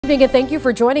evening and thank you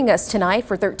for joining us tonight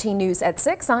for 13 News at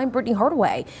 6. I'm Brittany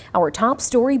Hardaway. Our top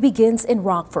story begins in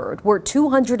Rockford, where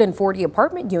 240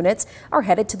 apartment units are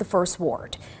headed to the first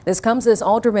ward. This comes as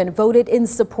aldermen voted in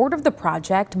support of the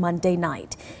project Monday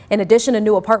night. In addition to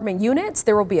new apartment units,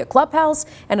 there will be a clubhouse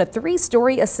and a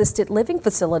 3-story assisted living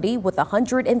facility with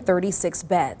 136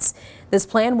 beds. This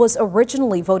plan was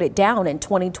originally voted down in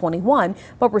 2021,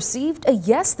 but received a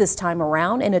yes this time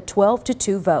around in a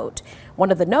 12-2 vote. One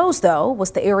of the no's, though,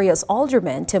 was the area's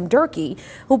alderman, Tim Durkee,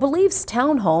 who believes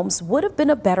townhomes would have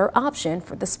been a better option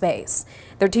for the space.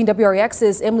 13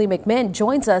 WREX's Emily McMinn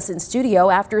joins us in studio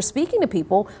after speaking to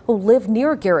people who live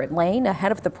near Garrett Lane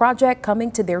ahead of the project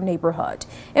coming to their neighborhood.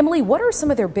 Emily, what are some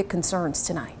of their big concerns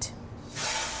tonight?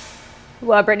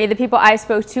 Well, Brittany, the people I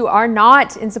spoke to are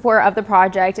not in support of the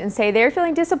project and say they're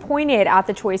feeling disappointed at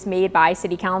the choice made by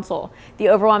City Council. The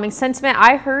overwhelming sentiment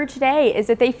I heard today is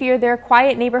that they fear their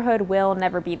quiet neighborhood will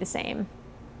never be the same.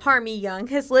 Harmy Young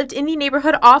has lived in the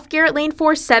neighborhood off Garrett Lane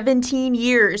for 17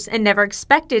 years and never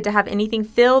expected to have anything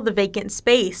fill the vacant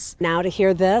space. Now to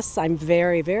hear this, I'm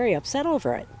very, very upset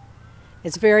over it.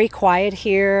 It's very quiet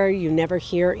here. You never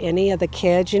hear any of the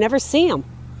kids. You never see them.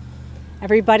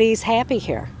 Everybody's happy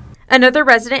here. Another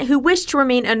resident who wished to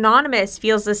remain anonymous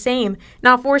feels the same,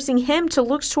 now forcing him to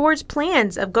look towards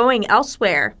plans of going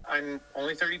elsewhere. I'm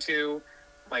only 32.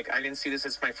 I didn't see this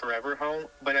as my forever home,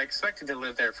 but I expected to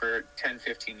live there for 10,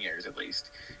 15 years at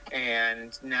least.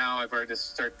 And now I've already to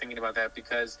start thinking about that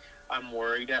because I'm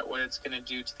worried at what it's going to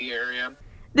do to the area.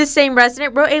 The same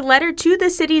resident wrote a letter to the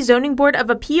City Zoning Board of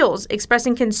Appeals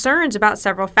expressing concerns about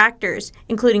several factors,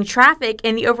 including traffic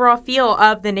and the overall feel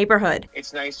of the neighborhood.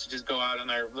 It's nice to just go out on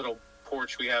our little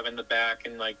porch we have in the back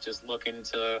and just look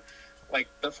into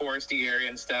the foresty area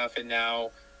and stuff. And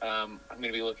now I'm going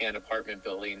to be looking at apartment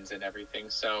buildings and everything.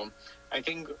 So I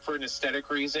think for an aesthetic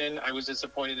reason, I was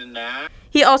disappointed in that.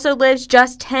 He also lives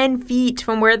just 10 feet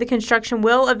from where the construction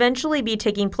will eventually be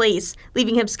taking place,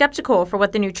 leaving him skeptical for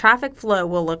what the new traffic flow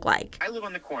will look like. I live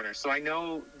on the corner, so I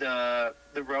know the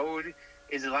road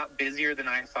is a lot busier than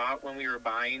I thought when we were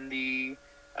buying the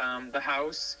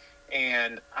house.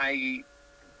 And I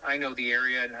know the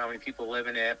area and how many people live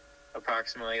in it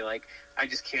approximately. I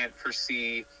just can't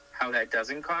foresee how that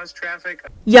doesn't cause traffic.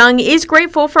 Young is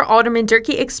grateful for Alderman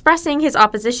Durkee expressing his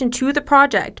opposition to the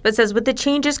project, but says with the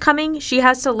changes coming, she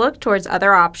has to look towards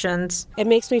other options. It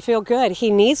makes me feel good. He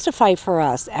needs to fight for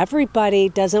us. Everybody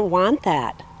doesn't want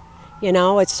that. You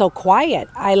know, it's so quiet.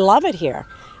 I love it here.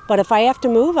 But if I have to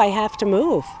move, I have to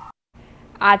move.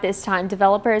 At this time,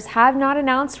 developers have not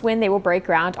announced when they will break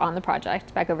ground on the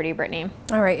project. Back over to you, Brittany.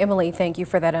 All right, Emily, thank you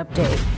for that update.